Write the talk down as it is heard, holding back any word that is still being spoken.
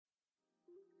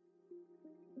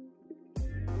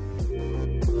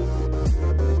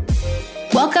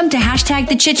Welcome to Hashtag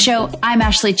The Chit Show. I'm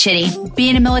Ashley Chitty.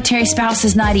 Being a military spouse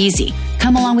is not easy.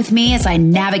 Come along with me as I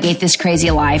navigate this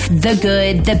crazy life, the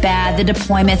good, the bad, the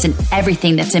deployments, and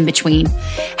everything that's in between.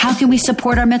 How can we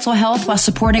support our mental health while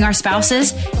supporting our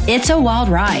spouses? It's a wild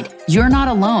ride. You're not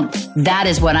alone. That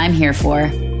is what I'm here for.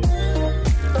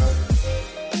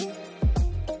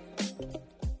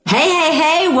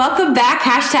 Hey, welcome back.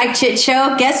 Hashtag Chit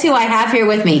Show. Guess who I have here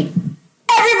with me?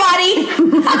 Everybody.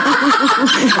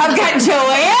 I've got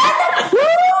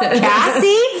Joanne,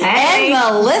 Cassie, and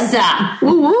Melissa.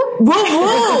 Woo, woo, woo,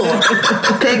 woo.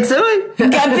 Big silly.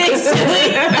 Got big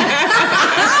silly.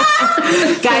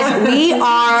 Guys, we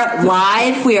are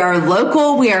live. We are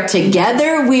local. We are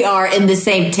together. We are in the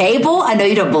same table. I know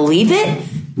you don't believe it.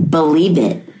 Believe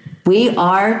it. We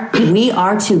are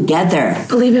together.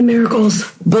 Believe in miracles.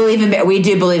 We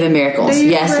do believe in miracles.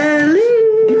 Yes.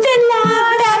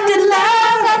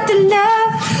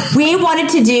 We wanted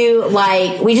to do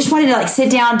we just wanted to sit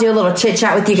down, do a little chit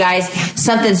chat with you guys,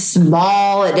 something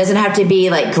small. It doesn't have to be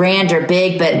grand or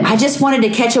big, but I just wanted to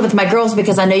catch up with my girls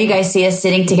because I know you guys see us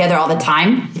sitting together all the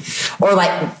time or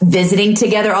visiting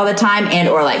together all the time and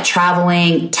or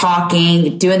traveling,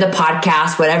 talking, doing the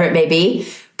podcast, whatever it may be.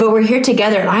 But we're here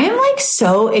together. I am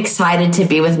so excited to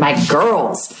be with my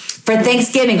girls for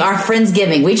Thanksgiving, our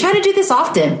Friendsgiving. We try to do this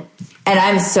often, and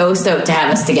I'm so stoked to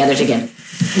have us together again.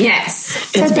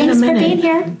 Yes. It's been a minute. For being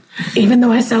here. Even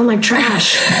though I sound like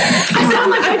trash. I sound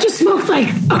like I just smoked a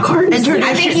carton.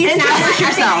 I think you sound like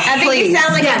yourself. I think you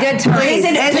sound like a good time. Please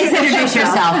introduce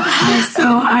yourself. So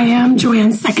I am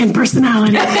Joanne's second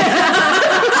personality.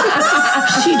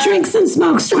 She drinks and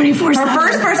smokes 24/7. Her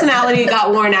first personality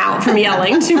got worn out from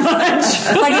yelling too much.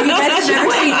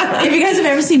 If you guys have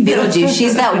ever seen Beetlejuice,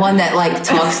 she's that one that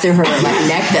talks through her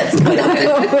neck that's put up.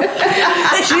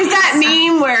 She's that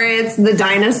meme where it's the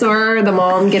dinosaur, the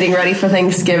mom getting ready for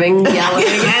Thanksgiving, yelling,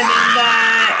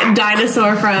 and the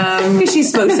dinosaur from She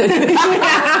Smokes So Good.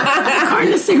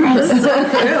 Carton of cigarettes.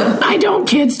 I don't,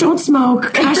 kids, don't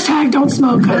smoke. Hashtag don't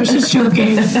smoke. I was just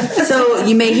joking. So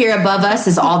you may hear above us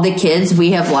is all the kids.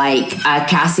 We have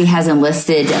Cassie has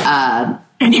enlisted.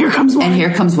 And here comes one. And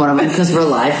here comes one of them because we're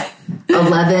live.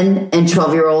 11 and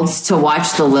 12-year-olds to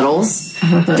watch the littles.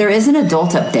 There is an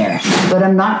adult up there, but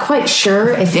I'm not quite sure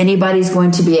if anybody's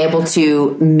going to be able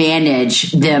to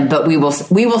manage them, but we will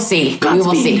see. We will see.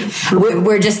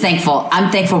 We're just thankful.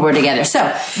 I'm thankful we're together. So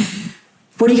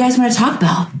what do you guys want to talk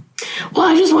about? Well,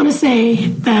 I just want to say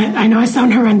that I know I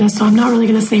sound horrendous, so I'm not really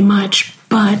going to say much,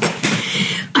 but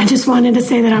I just wanted to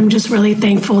say that I'm just really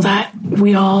thankful that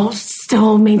we all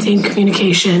still maintain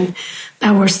communication,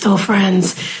 that we're still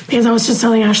friends. Because I was just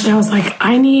telling Ashley, I was like,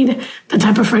 I need the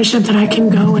type of friendship that I can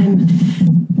go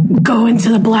into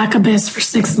the black abyss for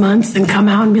 6 months and come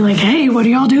out and be like, hey, what are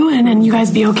y'all doing? And you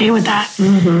guys be okay with that.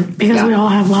 Mm-hmm. Because we all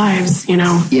have lives,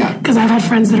 Yeah. Because I've had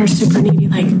friends that are super needy.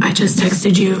 I just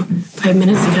texted you 5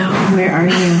 minutes ago. Where are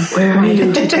you? Why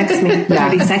didn't you text me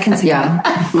 30 seconds ago? Yeah.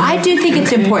 I do think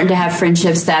it's important to have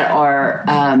friendships that are,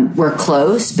 we're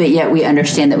close, but yet we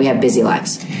understand that we have busy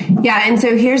lives. Yeah, and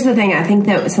so here's the thing. I think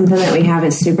that something that we have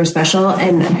is super special.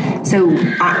 And so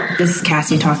this is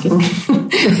Cassie talking.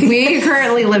 We are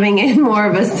currently living in more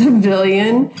of a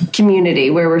civilian community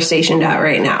where we're stationed at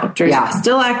right now. Drew's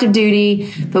still active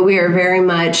duty, but we are very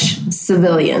much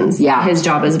civilians. Yeah. His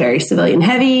job is very civilian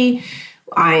heavy.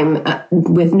 I'm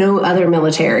with no other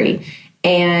military.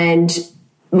 And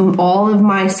all of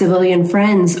my civilian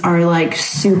friends are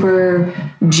super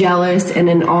jealous and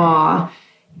in awe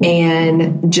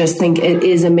and just think it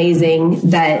is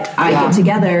amazing that I get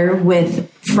together with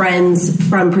friends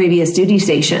from previous duty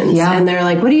stations. Yeah. And they're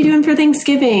like, what are you doing for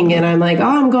Thanksgiving? And I'm like,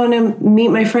 I'm going to meet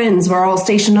my friends. We're all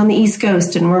stationed on the East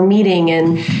Coast and we're meeting,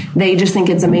 and they just think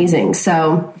it's amazing.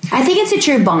 So I think it's a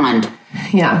true bond.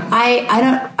 Yeah.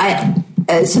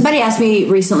 Somebody asked me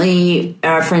recently,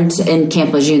 our friends in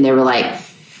Camp Lejeune, they were like,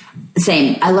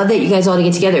 same. I love that you guys all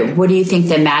get together. What do you think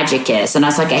the magic is? And I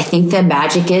was like, I think the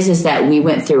magic is that we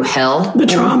went through hell. The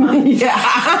trauma. Yeah.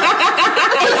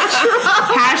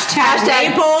 Hashtag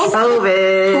Naples.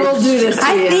 COVID. We'll do this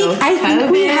to you. I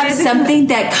think we have something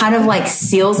that kind of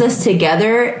seals us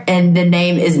together, and the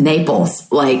name is Naples.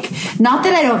 Not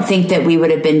that I don't think that we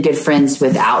would have been good friends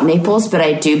without Naples, but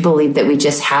I do believe that we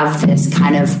just have this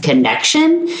kind of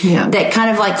connection that kind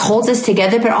of holds us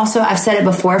together. But also, I've said it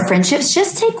before, friendships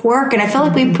just take work, and I feel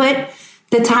like we put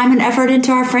the time and effort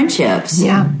into our friendships.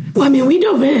 Yeah. Well, I mean, we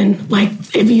dove in.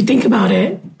 If you think about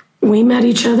it, we met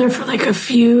each other for a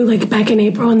few, back in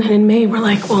April, and then in May, we're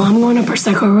like, well, I'm going to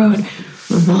Prosecco Road.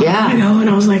 Mm-hmm. Yeah. I go, and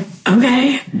I was like,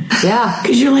 okay. Yeah.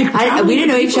 Because you're we didn't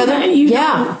know each other.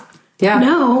 Yeah.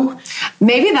 No.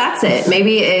 Maybe that's it.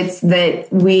 Maybe it's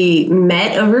that we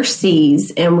met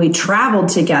overseas and we traveled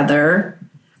together,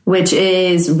 which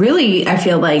is really, I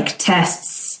feel like,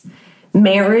 tests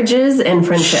marriages and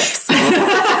friendships.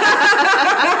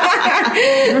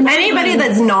 Anybody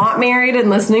that's not married and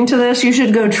listening to this, you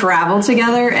should go travel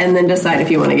together and then decide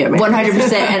if you want to get married.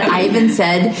 100%. And I even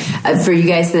said, for you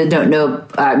guys that don't know,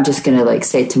 I'm just going to like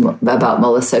say about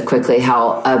Melissa quickly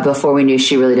how before we knew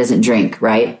she really doesn't drink,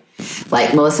 right?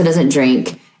 Like Melissa doesn't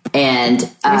drink. And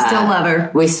we still love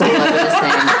her. We still love her the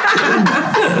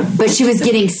same. But she was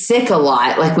getting sick a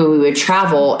lot, like when we would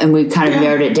travel, and we kind of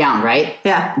narrowed it down, right?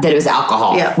 Yeah. That it was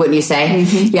alcohol, wouldn't you say?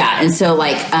 Mm-hmm. Yeah. And so,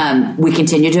 like, we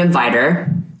continued to invite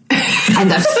her. And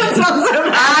that's so bad.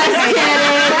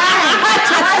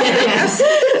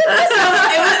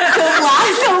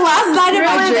 So last night in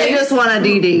my drink, they just want a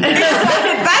DD.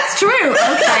 That's true.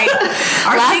 Okay.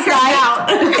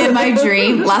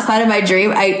 Last night in my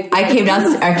dream,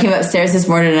 I came upstairs this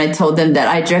morning and I told them that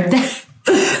I dreamt that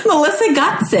Melissa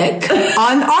got sick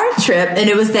on our trip, and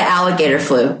it was the alligator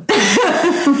flu.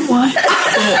 What?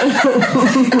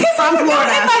 Because from Florida.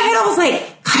 In my head, I was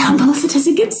like, God, I hope Melissa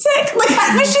doesn't get sick. Like,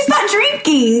 but she's not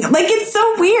drinking. Like, it's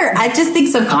so weird. I just think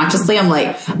subconsciously, I'm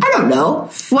like, I don't know.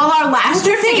 Well, our last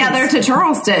trip together to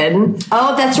Charleston.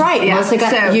 Oh, that's right. Yeah,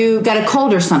 Melissa you got a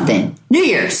cold or something. New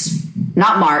Year's.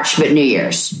 Not March, but New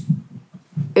Year's.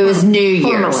 It was New Year's.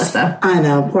 Poor Melissa. I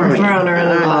know, poor me. Throwing her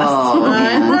under the bus.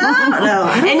 No.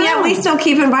 And yet we still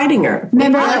keep inviting her.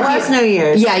 Remember, It was New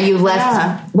Year's. Yeah, you left.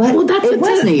 Yeah. What? Well,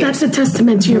 that's a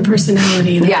testament to your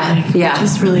personality. That I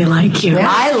just really like you.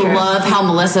 I love how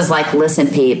Melissa's like, listen,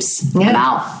 peeps, I'm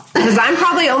out. Because I'm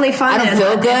probably only fun. I don't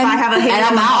feel good. If I have a hit and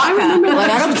I'm out. I remember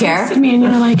like, I don't care. To me and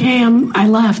you're like, hey, I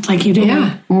left like you did.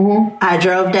 Yeah. Mm-hmm. I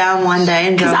drove down one day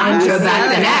and drove back the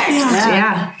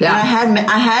next. Yeah. I had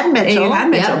Mitchell. And you had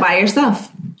Mitchell by yourself.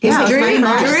 Yeah, Drew said,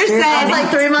 I was like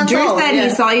 3 months Drew old. said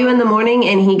he saw you in the morning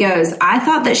and he goes, I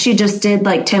thought that she just did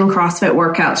like 10 CrossFit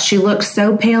workouts. She looked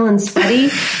so pale and sweaty.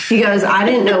 He goes, I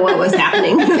didn't know what was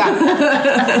happening. Felt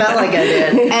like I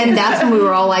did. And that's when we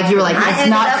were all like, you were like, it's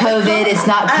not COVID. It's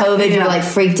not COVID. You were like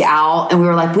freaked out. And we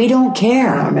were like, we don't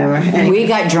care. I don't remember. We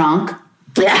got drunk.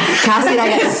 Yeah. Cassie and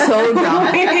I got so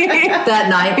drunk that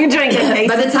night. You're drinking.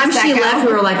 By the time she left,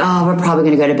 we were like, oh, we're probably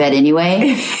going to go to bed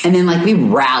anyway. And then, like, we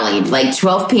rallied. Like,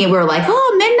 12 p.m., we were like,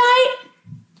 oh, midnight?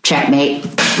 Checkmate.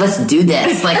 Let's do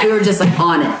this. Like, we were just, like,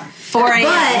 on it. 4 a.m.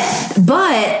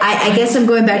 But I guess I'm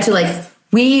going back to, like,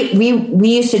 we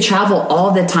used to travel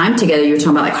all the time together. You were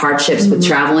talking about, like, hardships with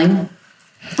traveling.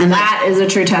 And that is a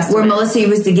true testament. Where Melissa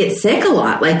was to get sick a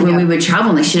lot. Like, when we would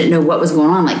travel, like, she didn't know what was going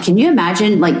on. Like, can you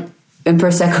imagine, like, in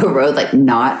Prosecco Road, like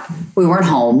we weren't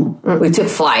home. We took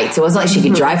flights. It wasn't like she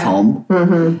could drive home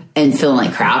and feeling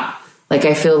like crap. Like,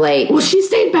 I feel like... Well, she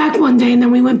stayed back one day, and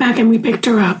then we went back and we picked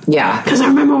her up. Yeah. Because I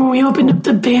remember when we opened up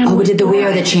the band... Oh, we did the We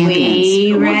Are the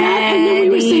Champions. And then we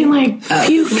were saying, like,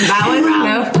 puke. That was...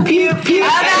 Puke.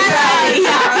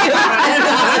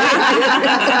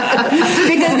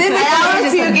 Because then I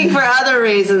was puking for other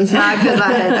reasons, not because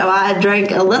I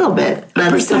drank a little bit.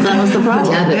 That was the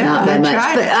problem. Yeah, but not that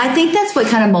much. But I think that's what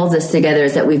kind of molds us together,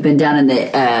 is that we've been down in the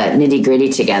nitty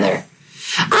gritty together.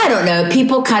 I don't know.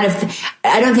 People kind of...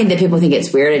 I don't think that people think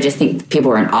it's weird. I just think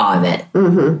people are in awe of it.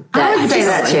 Mm-hmm. I would say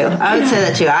that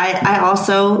too. I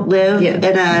also live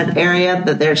in an area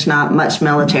that there's not much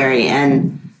military,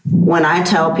 and when I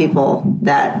tell people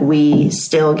that we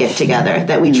still get together,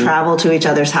 that we travel to each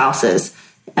other's houses,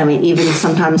 I mean, even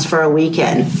sometimes for a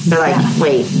weekend, they're like,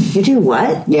 wait, you do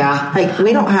what? Yeah. Like,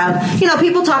 we don't have,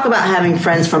 people talk about having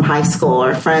friends from high school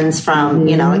or friends from,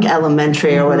 like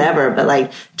elementary or whatever, but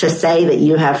like to say that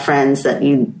you have friends that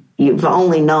you've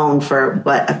only known for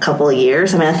a couple of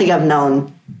years. I mean, I think I've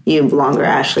known you longer,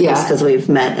 Ashley, just because we've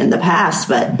met in the past,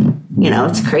 but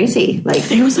it's crazy. Like,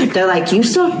 they're like, you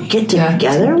still get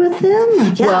together with them?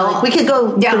 Like, well, we could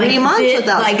go 3 months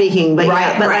without speaking, but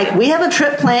like, we have a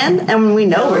trip planned and we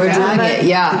know we're doing it.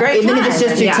 Yeah. Great Even if it's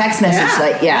just through text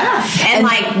message. And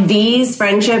like, these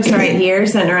friendships right here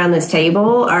sitting around this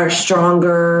table are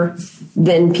stronger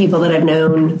than people that have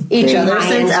known each other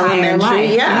since elementary.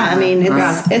 Life. Yeah. I mean,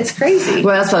 it's crazy.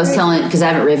 Well, that's what I was telling, because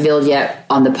I haven't revealed yet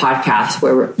on the podcast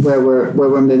where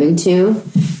we're moving to.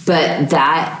 But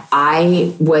that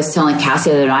I was telling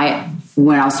Cassie the other night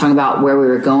when I was talking about where we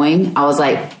were going, I was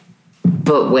like,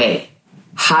 but wait,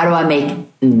 how do I make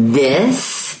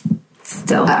this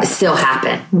still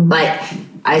happen? Mm-hmm. Like,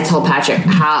 I told Patrick,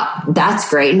 how that's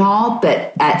great and all,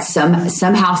 but at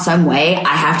somehow, some way,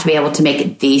 I have to be able to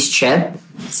make these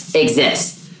trips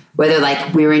exist. Whether,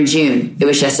 like, we were in June, it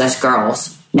was just us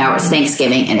girls. now it's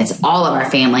Thanksgiving and it's all of our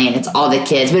family and it's all the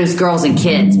kids, but it was girls and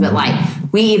kids. But like,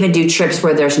 we even do trips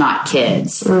where there's not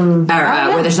kids or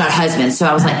where there's not husbands. So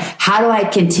I was like, how do I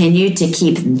continue to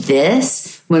keep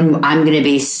this when I'm going to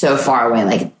be so far away?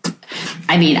 Like,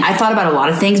 I mean, I thought about a lot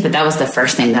of things, but that was the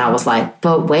first thing that I was like,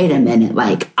 but wait a minute.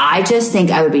 Like, I just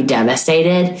think I would be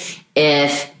devastated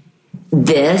if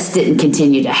this didn't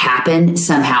continue to happen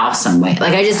somehow, some way.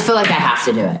 Like, I just feel like I have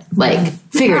to do it. Like,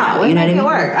 figure it out. You know what I mean?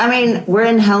 Work. I mean, we're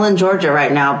in Helen, Georgia right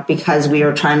now because we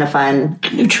are trying to find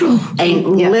a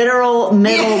literal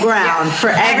middle ground for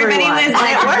everyone. Everybody was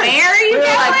like, where are you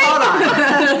going? Like, hold on.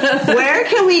 Where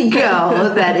can we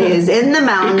go that is in the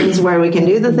mountains where we can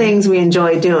do the things we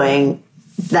enjoy doing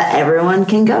that everyone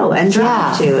can go and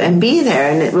drive to and be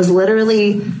there? And it was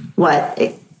literally,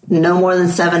 no more than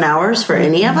 7 hours for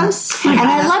any of us. And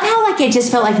I love how like it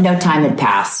just felt like no time had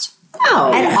passed.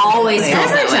 Oh, it always feels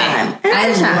that way.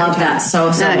 I love that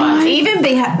so much. Even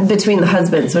between the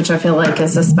husbands, which I feel like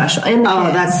is a special. And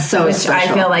that's so which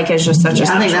special. I feel like is just such a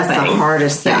special thing. I think that's the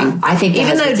hardest thing. Yeah. I think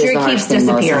even though Drew keeps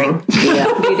disappearing.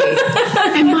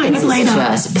 And mine's laid up.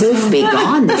 Just poof, be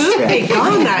gone this trip. Be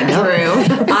gone that Drew.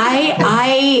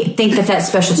 I think that that's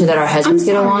special too, that our husbands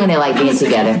get along and they like being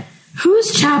together.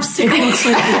 Whose chapstick looks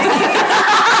like this?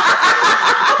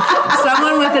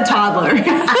 Someone with a toddler. Ella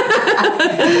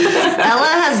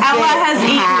has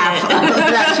eaten half of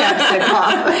that chapstick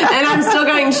off. And I'm still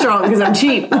going strong because I'm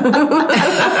cheap.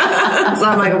 So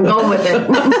I'm like, I'm going with it. It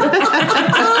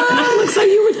looks like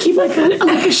you would keep like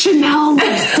a Chanel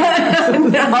lipstick.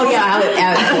 Oh yeah, how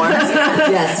it forms.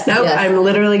 Yes. Nope, yes. I'm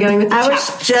literally going with the I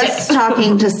was just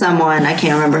talking to someone, I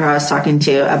can't remember who I was talking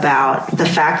to, about the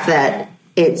fact that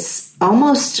it's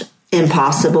almost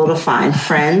impossible to find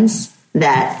friends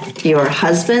that your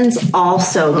husbands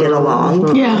also get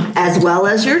along, as well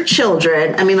as your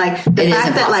children. I mean, like the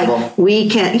fact that like we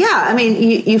can, I mean,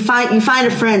 you find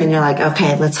a friend and you're like,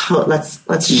 okay, let's just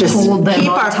keep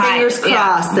our fingers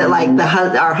crossed that like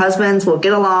our husbands will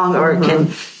get along or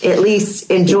can at least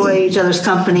enjoy each other's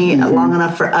company long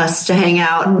enough for us to hang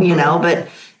out, you know. But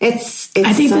it's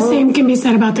I think the same can be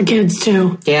said about the kids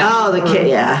too. Yeah. Oh, the kid.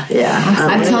 Yeah.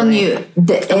 I'm telling you,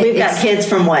 we've got kids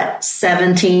from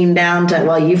 17 down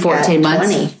to you've 14 got months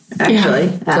 20 actually.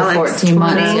 So 14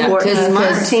 months.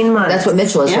 14 months. That's what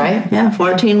Mitchell is, right? Yeah,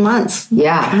 14 months.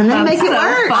 Yeah, and then make it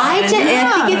work. I think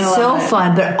it's so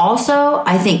fun, but also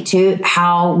I think too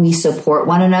how we support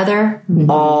one another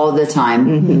all the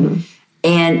time,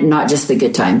 and not just the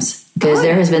good times. Because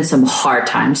there has been some hard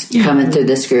times coming through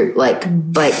this group. Like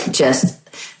just,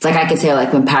 it's like I could say,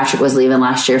 like when Patrick was leaving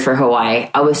last year for Hawaii,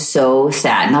 I was so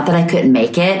sad. Not that I couldn't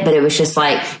make it, but it was just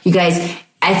like, you guys,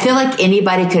 I feel like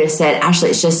anybody could have said, Ashley,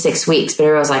 it's just 6 weeks. But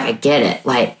everyone was like, I get it.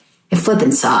 Like, it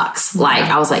flipping sucks. Like,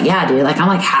 I was like, yeah, dude. Like,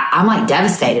 I'm like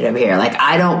devastated over here. Like,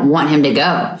 I don't want him to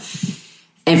go.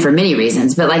 And for many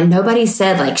reasons. But like, nobody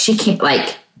said, like, she can't,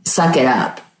 like, suck it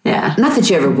up. Yeah. Not that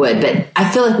you ever would, but I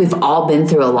feel like we've all been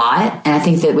through a lot, and I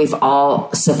think that we've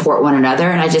all support one another,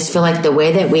 and I just feel like the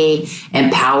way that we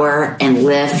empower and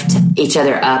lift each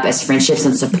other up as friendships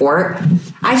and support,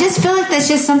 I just feel like that's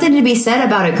just something to be said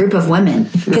about a group of women,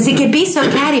 because it could be so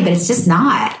catty, but it's just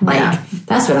not. Like,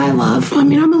 that's what I love. Well, I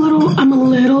mean, I'm a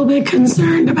little bit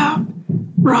concerned about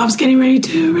Rob's getting ready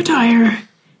to retire,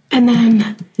 and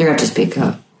then you're gonna have to speak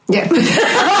up. Yeah.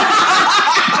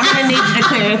 I'm gonna need you to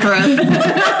clear your throat.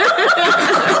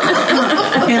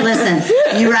 Here, listen.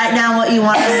 You write down what you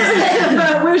want us to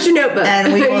say. Where's your notebook?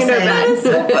 And we will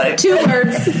say 2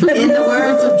 words. In the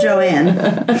words of Joanne,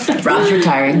 Rob's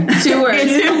retiring. 2 words. 2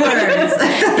 words.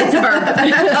 It's a verb.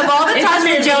 Of all the times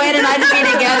for Joanne and I to be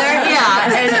together,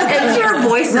 and your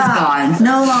voice is gone.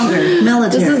 No longer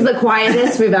military. This is the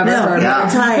quietest we've ever heard.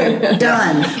 Retired.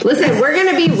 Done. Listen, we're going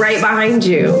to be right behind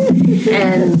you.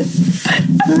 And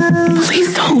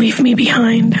please don't leave me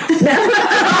behind.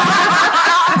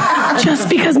 Just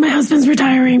because my husband's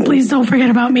retiring, please don't forget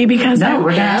about me, because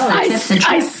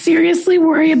I seriously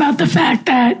worry about the fact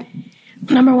that,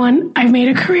 number one, I've made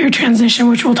a career transition,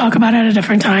 which we'll talk about at a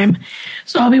different time.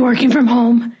 So I'll be working from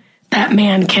home. That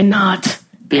man cannot,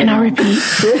 and I repeat,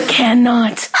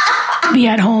 cannot be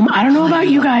at home. I don't know about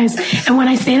you guys. And when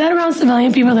I say that around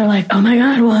civilian people, they're like, oh my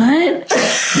God, what?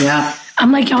 Yeah.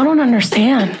 I'm like, y'all don't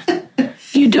understand.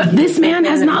 This man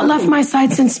has not left my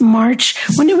side since March.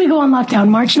 When did we go on lockdown?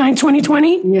 March 9,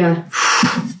 2020? Yeah.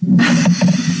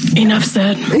 Enough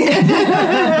said.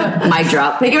 Mic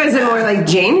drop. I think it was in more like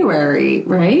January,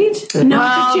 right? No,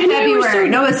 Well, January was February.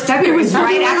 No, it's February. It was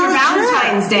right after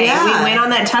Valentine's Day. Yeah. We went on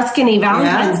that Tuscany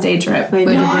Valentine's Day trip. With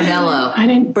No, Brunello. I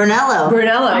didn't. Brunello.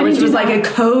 Brunello, which didn't was do like a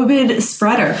COVID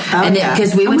spreader. And yeah.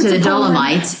 because we went to the went to Poland.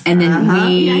 Dolomites, and then Yeah,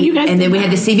 you guys and then did we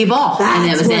had the that. CB ball, and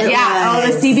that was That's it. what Yeah.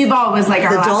 Oh, the CB ball was like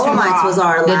our The last Dolomites hurrah. was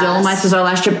our The last. Dolomites was our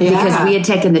last trip because Yeah. we had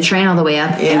taken the train all the way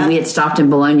up, Yeah. and we had stopped in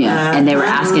Bologna, and they were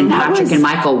asking That Patrick was- and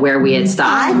Michael where we had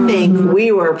stopped. I think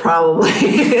we were probably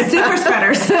super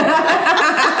spreaders.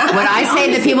 When I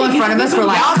say the people in front of us were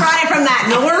like, Y'all brought it from that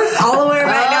north all the way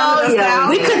right down to the south.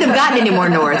 we couldn't have gotten any more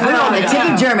north. We were on the tip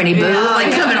of Germany, boo,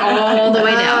 like coming all the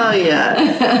way down. Oh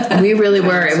yeah. We really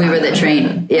were, and we were the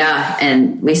train. Yeah,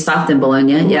 and we stopped in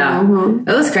Bologna. Yeah,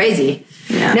 it was crazy.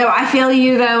 Yeah. No, I feel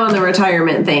you though on the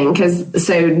retirement thing because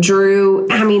so Drew,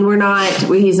 I mean,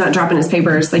 he's not dropping his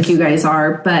papers like you guys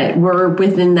are, but we're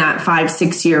within that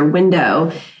 5-6 year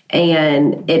window,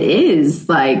 and it is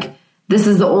like this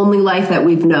is the only life that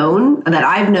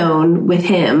I've known with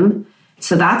him,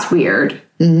 so that's weird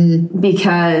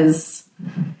because.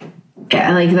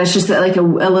 Yeah, like that's just like a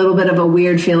little bit of a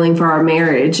weird feeling for our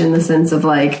marriage in the sense of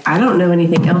like, I don't know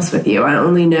anything else with you. I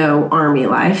only know Army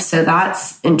life. So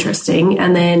that's interesting.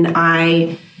 And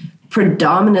then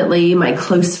predominantly my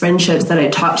close friendships that I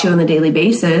talk to on a daily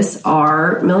basis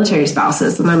are military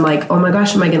spouses. And I'm like, oh my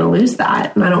gosh, am I going to lose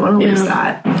that? And I don't want to lose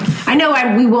that. I know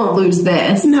we won't lose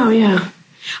this. No, yeah.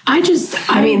 I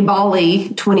mean, Bali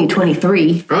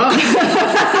 2023. this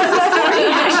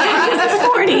is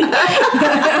 40.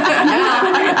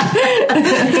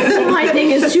 My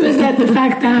thing is too is that the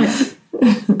fact that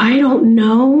I don't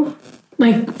know,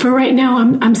 like for right now,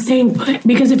 I'm staying put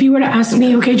because if you were to ask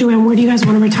me, okay, Joanne, where do you guys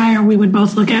want to retire? We would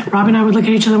both Rob and I would look at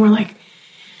each other and we're like,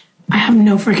 I have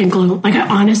no freaking clue. Like,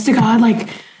 honest to God, like,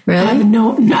 Really?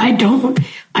 I don't.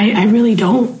 I really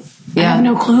don't. I Yeah. have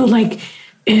no clue. Like,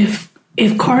 if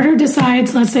Carter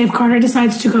decides, let's say if Carter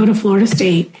decides to go to Florida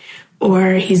State,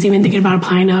 or he's even thinking about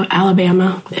applying to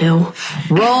Alabama,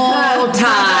 Roll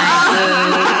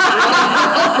Tide.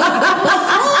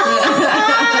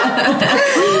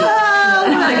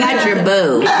 I got your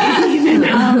boo.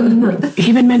 he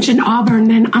even mentioned Auburn,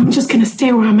 then I'm just going to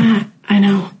stay where I'm at. I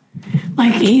know.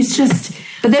 Like, he's just...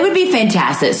 But they would be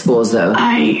fantastic schools, though.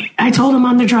 I told him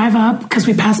on the drive up, because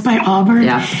we passed by Auburn,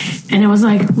 Yeah. and it was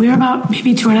like, we were about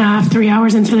maybe 2.5, 3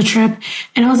 hours into the trip,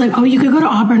 and I was like, oh, you could go to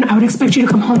Auburn. I would expect you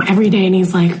to come home every day. And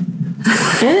he's like,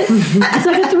 it's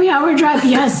like a 3-hour drive.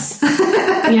 Yes.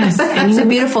 And It's a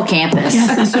beautiful campus.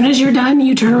 yes, as soon as you're done,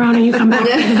 you turn around and you come back for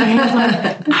the day. I was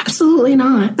like, absolutely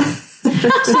not.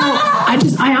 So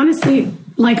I honestly,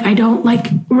 like, I don't, like,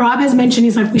 Rob has mentioned,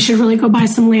 he's like, we should really go buy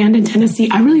some land in Tennessee.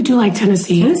 I really do like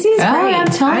Tennessee. Tennessee's Oh, great. I'm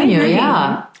telling you, agree.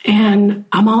 yeah. And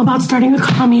I'm all about starting a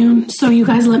commune. So you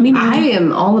guys let me know. I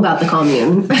am all about the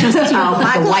commune. Just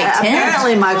Michael, white tent.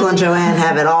 apparently Michael and Joanne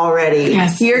have it already.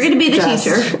 yes. You're going to be the Just-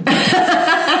 teacher. Sorry.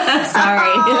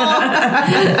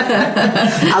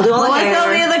 I'll do all the Melissa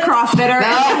will hair. be the CrossFitter. and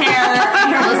the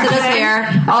hair. Melissa does hair.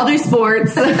 I'll do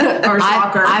sports or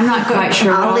soccer. I'm not quite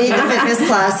sure. I'll lead the fitness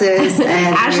classes.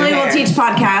 And Ashley will teach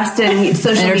podcast and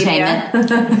social media.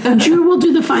 Entertainment. Drew will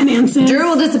do the finances. Drew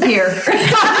will disappear.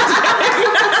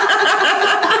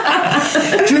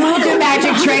 Drew will do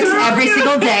magic tricks every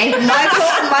single day.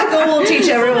 Michael will teach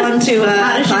everyone to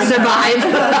Survive.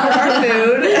 our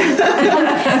food.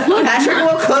 Patrick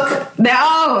will cook.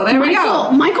 Oh, there we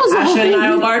go. Michael's the whole Ashley and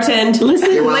I will thing. bartend.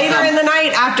 Listen, Later in the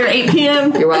night after 8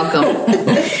 p.m. You're welcome.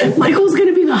 Michael's going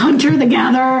to be the hunter, the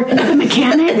gatherer, the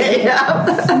mechanic.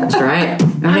 That's right.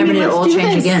 I never did let's oil do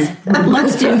change this. again.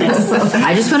 Let's do this.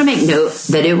 I just want to make note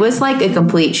that it was like a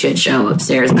complete shit show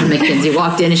upstairs when Mackenzie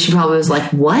walked in, and she probably was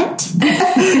like, "What is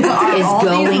all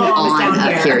going these moms on down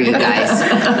up here, you guys?"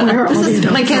 Where are all the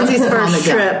adults? Mackenzie's first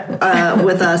trip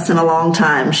with us in a long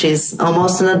time. She's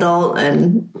almost an adult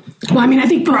and Well, I mean, I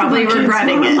think both Probably of our kids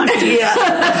regretting were it. lucky.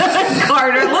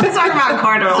 Carter. Let's talk about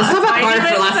Carter. Let's talk about Carter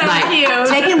for last night.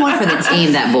 Taking one for the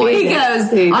team, that boy. He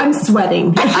goes, I'm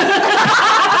sweating.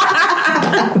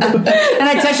 And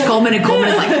I touched Coleman, and Coleman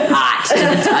is like hot to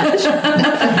the touch.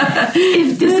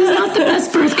 If this is not the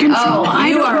best birth control, I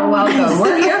you don't are know what welcome. is.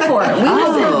 We're here for it. We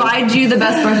will provide you the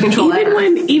best birth control ever.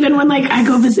 Even when like I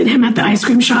go visit him at the ice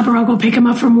cream shop or I'll go pick him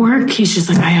up from work, he's just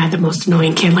like, I had the most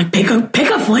annoying kid. Like, pick a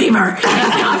flavor. It's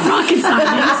not rocket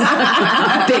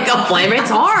science. Pick up flavor. It's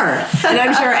hard. And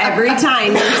I'm sure every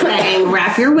time you're saying,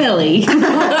 wrap your willy.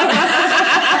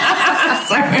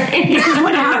 Sorry. This is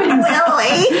what happens.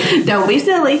 Really? Don't be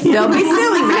silly. Don't be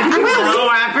silly. Wrap your willy. Don't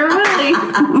wrap your willy.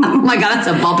 Oh my God, that's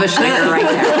a bumper sticker right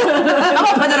there. I'm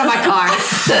gonna put that on my car.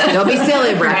 Don't be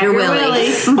silly, wrap your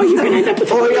willy. Oh, you're gonna end up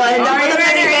with Or you'll end up with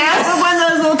a One of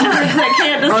those little turds that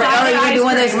can't Or decide. you're gonna be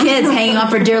one of those kids hanging on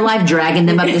for dear life, dragging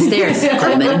them up the stairs.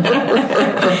 Coleman.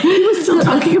 He was still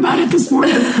talking about it this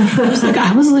morning. I was like,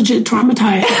 I was legit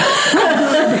traumatized.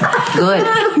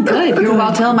 Good. You're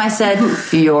well. Tell him I said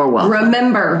you're welcome.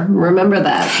 Remember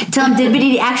that. Tell him, did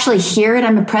he actually hear it?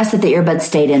 I'm impressed that the earbuds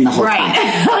stayed in the whole time.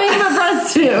 I'm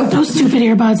impressed too. Those stupid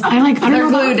earbuds. I don't They're know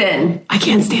glued about, in. I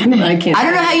can't stand it. I can't. I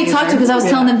don't know how you talked to because I was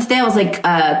telling them today. I was like,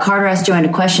 Carter asked Joanne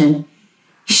a question.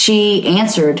 She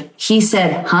answered. He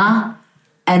said, "Huh?"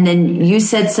 And then you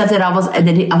said something. I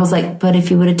was like, "But if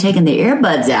you would have taken the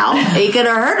earbuds out, he could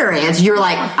have heard her answer." You're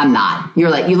like, "I'm not." You're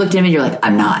like, you looked at him and you're like,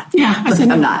 "I'm not." Yeah, I said,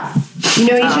 I'm not. You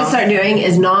know what you should start doing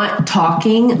is not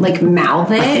talking, like mouth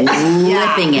it.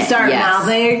 Lipping it, Start yes.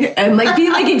 mouthing and like be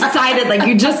like excited, like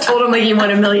you just told him like you won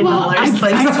 $1 million. I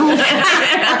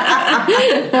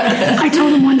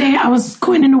told him one day I was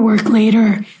going into work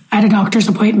later. I had a doctor's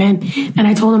appointment, and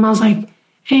I told him, I was like,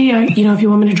 hey, if you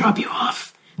want me to drop you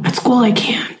off at school, I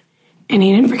can. And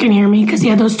he didn't freaking hear me because he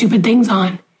had those stupid things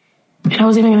on. And I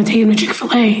was even going to take him to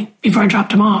Chick-fil-A before I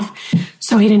dropped him off.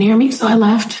 So he didn't hear me, so I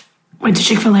left, went to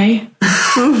Chick-fil-A, took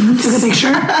a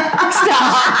picture.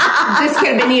 Stop. This could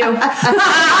have been you.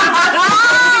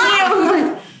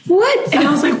 What? And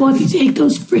I was like, well, if you take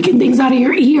those freaking things out of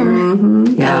your ear,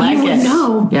 Yeah, you would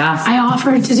know. Yeah. I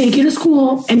offered to take you to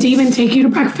school and to even take you to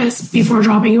breakfast before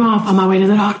dropping you off on my way to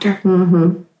the doctor.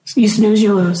 Mm-hmm. You snooze,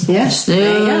 you lose. Yes.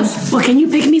 Snooze. Well, can you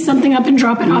pick me something up and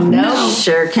drop it off? No.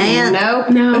 Sure can.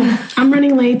 No. I'm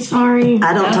running late. Sorry.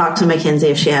 I don't talk to Mackenzie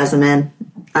if she has them in.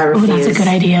 I Oh, refuse. that's a good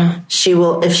idea. She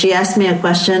will, if she asks me a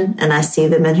question and I see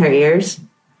them in her ears,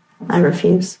 I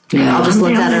refuse. Yeah. I'll just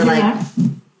look at her like,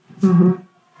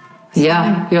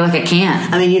 Yeah, you're like, I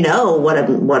can't. I mean, you know what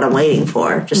I'm waiting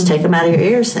for. Just take them out of your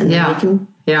ears and Yeah. we can.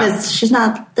 Yeah. Because they're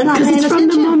not Because paying it's from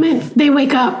the attention. moment they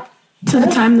wake up to the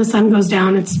time the sun goes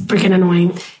down. It's freaking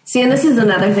annoying. See, and this is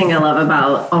another thing I love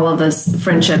about all of this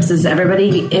friendships is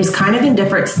everybody is kind of in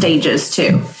different stages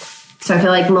too. So I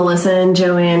feel like Melissa and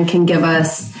Joanne can give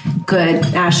us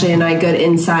Ashley and I, good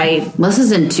insight.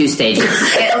 Melissa's in 2 stages.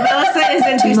 Melissa is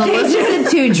in 2 Melissa's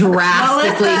stages. in 2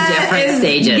 drastically different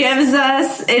stages. Gives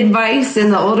us advice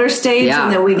in the older stage, Yeah.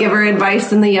 and then we give her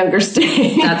advice in the younger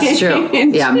stage. That's true.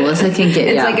 Yeah, Melissa can get.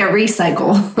 It's yeah. like a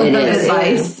recycle It of is.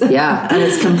 advice. Yeah. And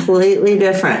it's completely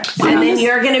different. And then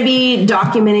you're going to be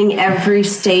documenting every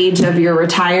stage of your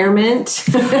retirement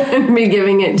and be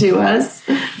giving it to us.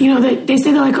 You know, they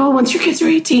say they're like, oh, once your kids are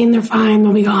 18, they're fine.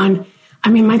 They'll be gone. I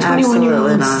mean, my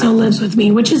 21-year-old Absolutely not. still lives with me,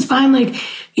 which is fine. Like,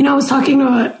 I was talking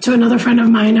to another friend of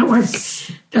mine at work.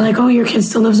 They're like, oh, your kid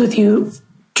still lives with you.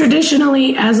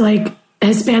 Traditionally, as like a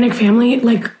Hispanic family,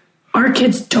 like our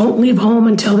kids don't leave home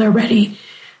until they're ready.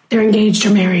 They're engaged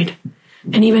or married.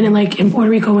 And even in Puerto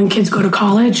Rico, when kids go to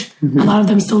college, a lot of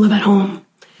them still live at home.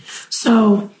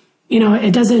 So,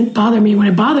 it doesn't bother me. What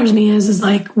it bothers me is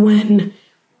like when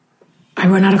I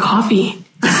run out of coffee.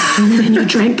 And you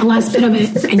drank the last bit of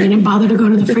it and you didn't bother to go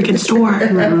to the freaking store.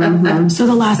 Mm-hmm. So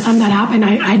the last time that happened,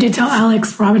 I did tell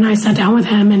Alex, Rob and I sat down with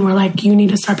him and we're like, you need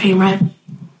to start paying rent.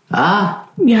 Ah.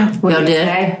 Yeah. Y'all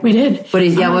did? We did.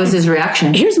 What was his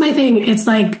reaction? Here's my thing. It's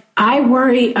like, I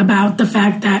worry about the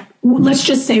fact that, let's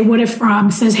just say, what if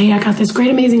Rob says, hey, I got this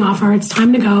great, amazing offer. It's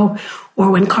time to go.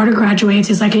 Or when Carter graduates,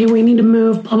 he's like, hey, we need to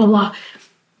move, blah, blah, blah.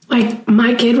 Like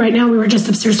my kid right now, we were just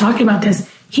upstairs talking about this.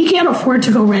 He can't afford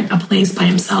to go rent a place by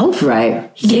himself.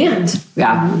 Right. He can't.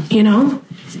 Yeah.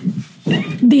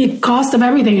 The cost of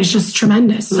everything is just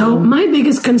tremendous. So my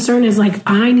biggest concern is like,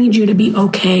 I need you to be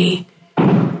okay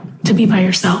to be by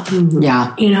yourself.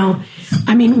 Yeah.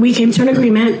 I mean, we came to an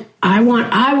agreement. I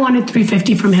wanted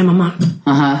 $350 from him a month.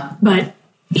 But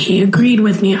he agreed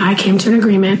with me. I came to an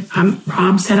agreement.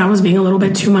 Rob said I was being a little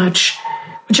bit too much,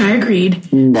 which I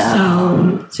agreed.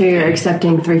 No. So you're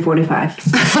accepting $345.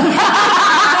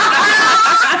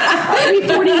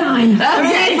 $349.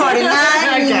 Okay, 49.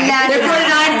 Okay. They're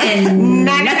 49 and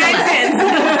 99 cents.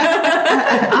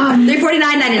 They're 49.99.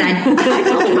 I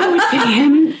told him I would pay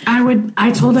him.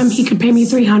 I told him he could pay me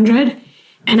 $300,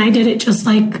 and I did it just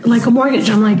like a mortgage.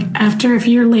 I'm like, if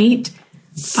you're late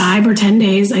 5 or 10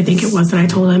 days, I think it was that I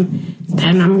told him,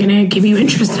 then I'm gonna give you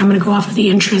interest. I'm gonna go off of the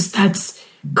interest that's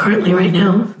currently right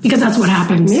now, because that's what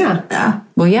happens. Yeah.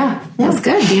 Well, yeah. That's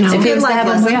good. You know, If it was to life have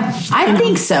them, lesson. yeah. I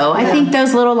think so. I think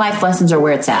those little life lessons are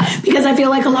where it's at. because I feel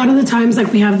like a lot of the times,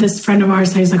 like we have this friend of ours,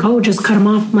 and he's like, "Oh, just cut him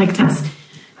off." I'm like,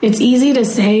 it's easy to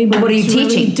say, but What are you it's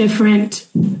really teaching? different.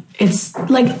 It's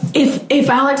like if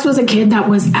Alex was a kid that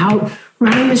was out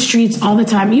running the streets all the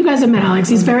time. You guys have met Alex.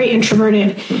 He's very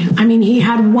introverted. I mean, he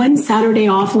had one Saturday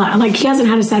off. Like, he hasn't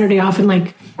had a Saturday off in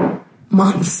like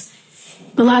months.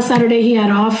 The last Saturday he had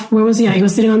off, where was he at? He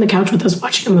was sitting on the couch with us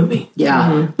watching a movie.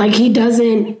 Yeah. Like, he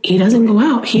doesn't go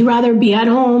out. He'd rather be at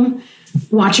home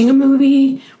watching a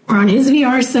movie or on his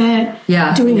VR set,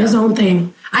 doing his own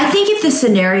thing. I think if the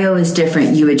scenario is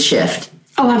different, you would shift.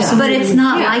 Oh, absolutely. But it's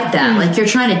not like that. Like, you're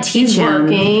trying to teach him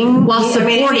working while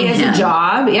supporting him. him. A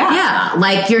job, Yeah,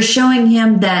 like you're showing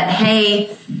him that, hey,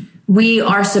 we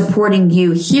are supporting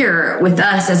you here with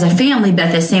us as a family, but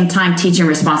at the same time teaching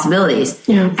responsibilities.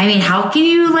 Yeah. I mean, how can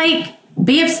you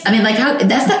be? I mean, how?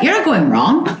 That's not. You're not going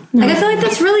wrong. No. Like, I feel like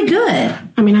that's really good.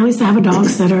 I mean, at least I have a dog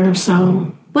sitter,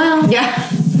 so. Well,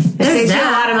 It saves you a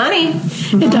lot of money.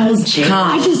 It does.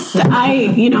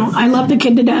 I love the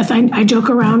kid to death. I joke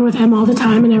around with him all the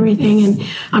time and everything. And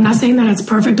I'm not saying that it's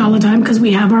perfect all the time, because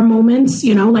we have our moments,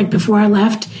 like before I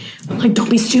left, I'm like, don't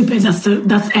be stupid.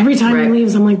 That's every time he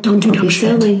leaves, I'm like, don't do dumb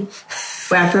shit. Silly.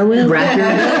 Wrap your will. Sorry.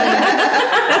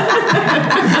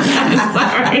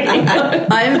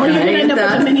 Or you're going to end up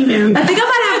with a minivan. I think I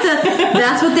might have to.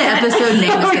 That's what the episode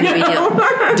name is going to be.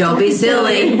 Don't be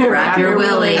silly. Wrap your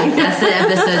willy. That's the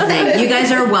episode name. You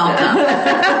guys are welcome.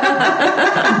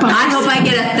 I hope I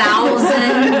get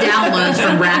 1,000 downloads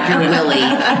from Wrap Your Willy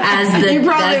as the. You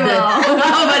probably will.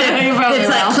 It's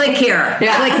like click here,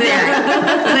 click there.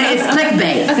 It's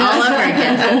clickbait all over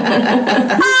again.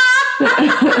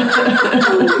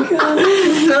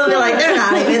 They'll be like, they're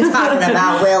not even talking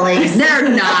about Willies. They're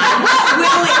not.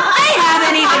 Willie, they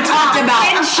haven't even talked about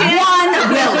one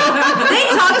Willie. They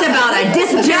talked about a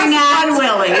disappearing act,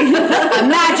 a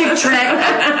magic trick,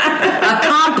 a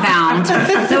compound.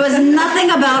 There was nothing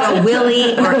about a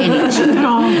Willie or anything.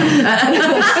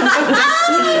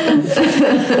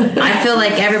 I feel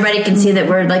like everybody can see that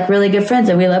we're like really good friends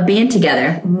and we love being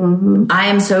together. Mm-hmm. I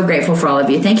am so grateful for all of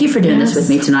you. Thank you for doing this with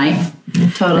me tonight.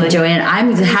 Totally. Joanne,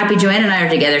 I'm happy Joanne and I are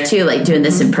together too, like doing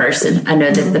this in person. I know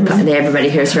that everybody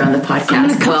hears her on the podcast. I'm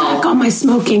going to cut back on my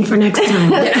smoking for next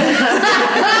time.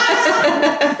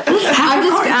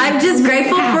 I'm just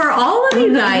grateful for all of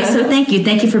you guys. So thank you.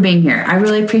 Thank you for being here. I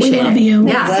really appreciate it. We love you.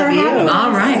 Yeah. Love you.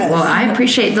 All right. Well, I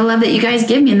appreciate the love that you guys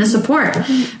give me and the support.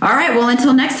 All right. Well,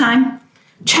 until next time.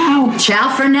 Ciao. Ciao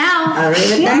for now.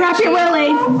 Wrap your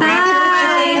willy.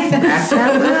 Bye.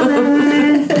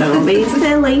 Don't be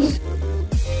silly.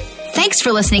 Thanks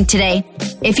for listening today.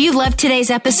 If you loved today's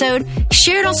episode,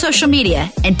 share it on social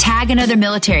media and tag another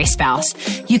military spouse.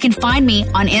 You can find me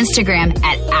on Instagram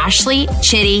at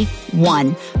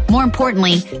AshleyChitty1. More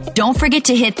importantly, don't forget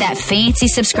to hit that fancy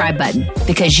subscribe button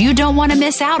because you don't want to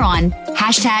miss out on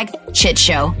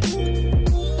 #ChitShow.